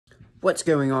What's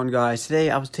going on, guys? Today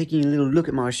I was taking a little look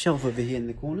at my shelf over here in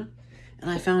the corner,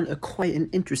 and I found quite an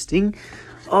interesting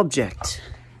object.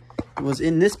 It was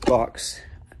in this box,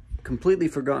 completely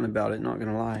forgotten about it, not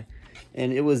gonna lie,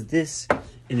 and it was this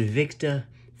Invicta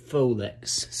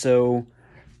Rolex. So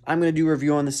I'm gonna do a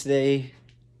review on this today,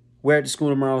 wear it to school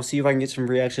tomorrow, see if I can get some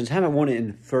reactions. Haven't worn it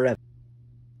in forever.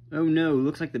 Oh no,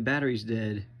 looks like the battery's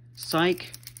dead.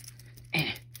 Psych. You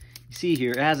see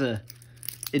here,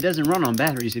 it doesn't run on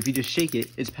batteries. If you just shake it,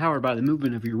 it's powered by the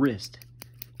movement of your wrist.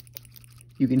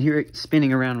 You can hear it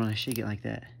spinning around when I shake it like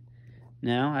that.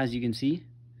 Now, as you can see,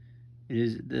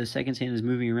 the second hand is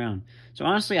moving around. So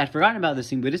honestly, I'd forgotten about this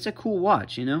thing, but it's a cool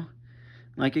watch, you know?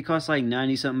 Like, it costs like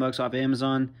 90 something bucks off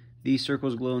Amazon. These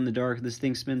circles glow in the dark. This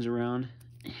thing spins around.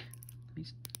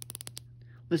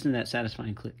 Listen to that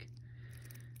satisfying click.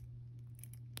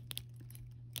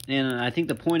 And I think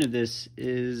the point of this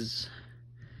is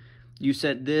you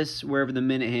set this wherever the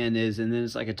minute hand is, and then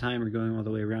it's like a timer going all the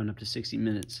way around up to 60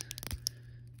 minutes.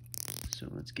 So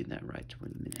let's get that right to where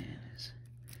the minute hand is.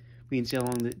 We can see how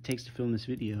long it takes to film this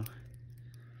video.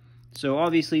 So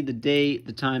obviously the date,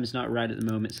 the time is not right at the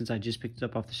moment since I just picked it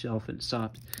up off the shelf and it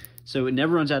stopped. So it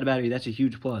never runs out of battery. That's a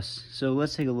huge plus. So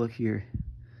let's take a look here.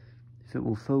 If it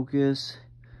will focus.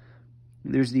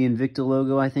 There's the Invicta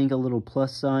logo, I think, a little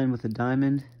plus sign with a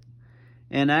diamond.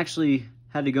 And I actually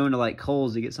had to go into like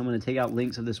Kohl's to get someone to take out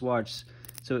links of this watch.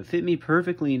 So it fit me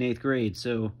perfectly in 8th grade.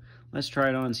 So let's try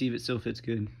it on and see if it still fits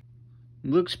good.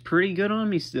 Looks pretty good on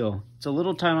me still. It's a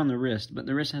little tight on the wrist, but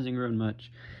the wrist hasn't grown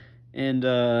much. And,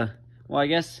 well, I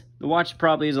guess the watch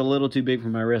probably is a little too big for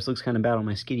my wrist. Looks kind of bad on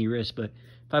my skinny wrist, but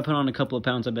if I put on a couple of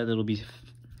pounds, I bet it'll be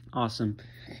awesome.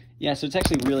 Yeah, so it's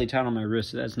actually really tight on my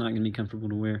wrist, so that's not going to be comfortable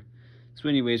to wear. So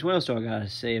anyways, what else do I got to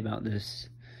say about this?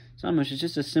 It's not much. It's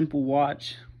just a simple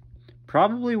watch.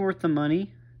 Probably worth the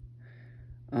money.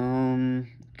 Kind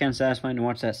of satisfying to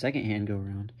watch that second hand go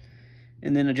around.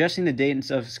 And then adjusting the date and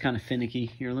stuff is kind of finicky.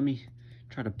 Here, let me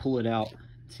try to pull it out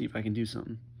and see if I can do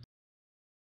something.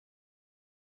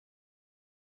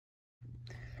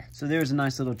 So there's a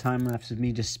nice little time lapse of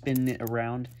me just spinning it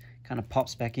around. Kind of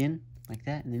pops back in like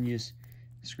that, and then you just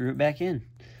screw it back in.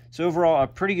 So overall, a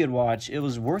pretty good watch. It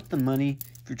was worth the money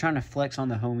if you're trying to flex on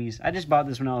the homies. I just bought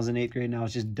this when I was in 8th grade and I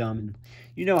was just dumb. And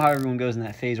you know how everyone goes in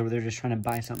that phase where they're just trying to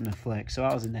buy something to flex. So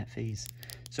I was in that phase.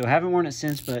 So I haven't worn it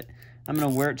since, but I'm going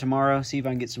to wear it tomorrow, see if I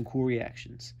can get some cool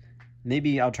reactions.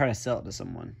 Maybe I'll try to sell it to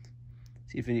someone.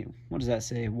 See if any, what does that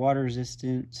say? Water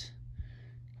resistant,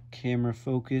 camera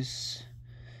focus,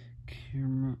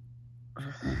 camera.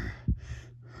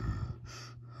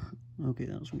 Okay,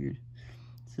 that was weird.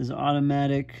 It says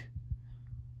automatic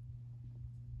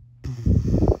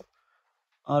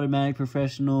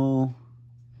professional.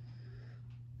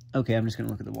 Okay, I'm just gonna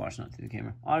look at the watch, not through the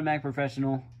camera. Automatic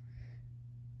professional,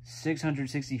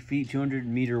 660 feet, 200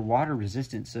 meter water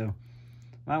resistant. So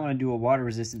I want to do a water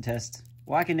resistant test.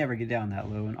 Well, I can never get down that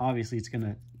low, and obviously it's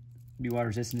gonna be water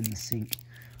resistant in the sink.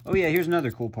 Oh yeah, here's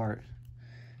another cool part.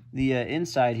 The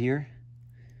inside here,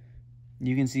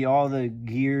 you can see all the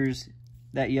gears.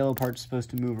 That yellow part's supposed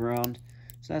to move around,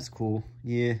 so that's cool.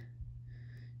 Yeah,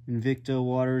 Invicta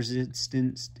water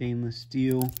resistant stainless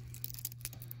steel.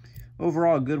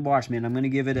 Overall, a good watch, man. I'm gonna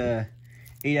give it a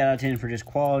 8 out of 10 for just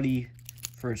quality,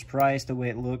 for its price, the way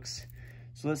it looks.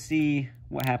 So let's see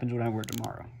what happens when I wear it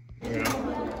tomorrow.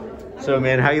 Yeah. So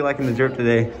man, how you liking the drip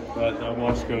today? That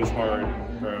watch goes hard,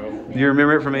 bro. Do you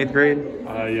remember it from 8th grade?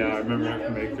 Yeah, I remember it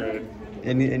from 8th grade.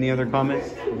 Any other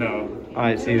comments? No. All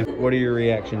right, see. What are your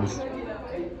reactions?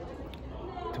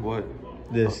 To what?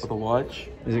 This. The watch?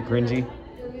 Is it cringy?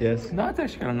 Yes. No, it's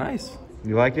actually kind of nice.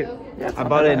 You like it? Yeah. I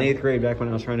bought it in 8th grade back when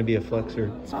I was trying to be a flexor.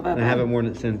 It's not that and bad. I haven't worn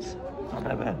it since. It's not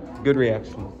that bad. Good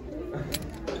reaction.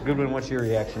 Goodwin, what's your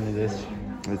reaction to this?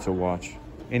 It's a watch.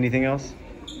 Anything else?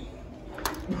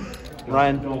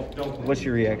 Ryan, what's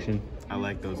your reaction? I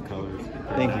like those colors.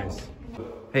 Thank you.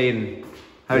 Hayden,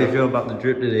 how do you feel about the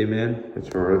drip today, man? It's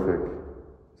horrific.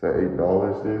 Is that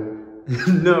 $8,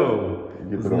 dude? No,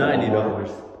 it's it on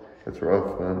 $90. It's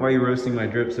rough, man. Why are you roasting my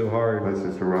drip so hard? It's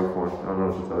just a rough one. I don't know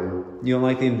what to tell you. You don't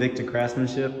like the Invicta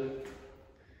craftsmanship?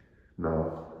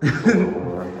 No.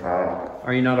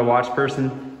 Are you not a watch person?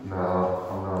 No,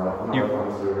 I'm not. I'm not a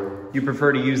connoisseur. You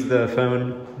prefer to use the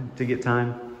phone to get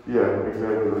time? Yeah,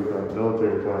 exactly. Like that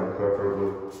military time,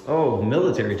 preferably. Oh,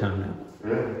 military time now.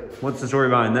 Yeah. What's the story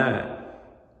behind that?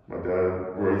 My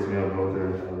dad raised me on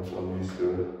military time, so I'm used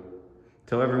to it.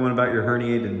 Tell everyone about your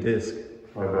herniated disc.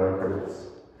 My back hurts.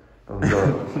 I'm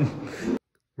done.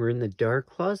 We're in the dark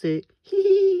closet.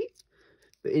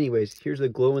 But anyways, here's the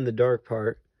glow in the dark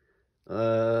part.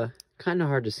 Kind of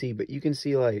hard to see, but you can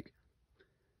see like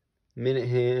minute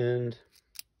hand,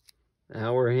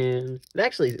 hour hand. It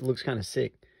actually looks kind of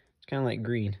sick. It's kind of like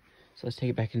green. So let's take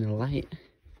it back into the light.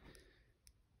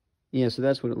 Yeah, so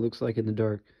that's what it looks like in the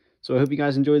dark. So I hope you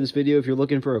guys enjoyed this video. If you're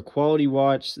looking for a quality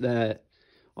watch that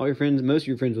all your friends, most of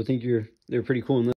your friends will think they're pretty cool and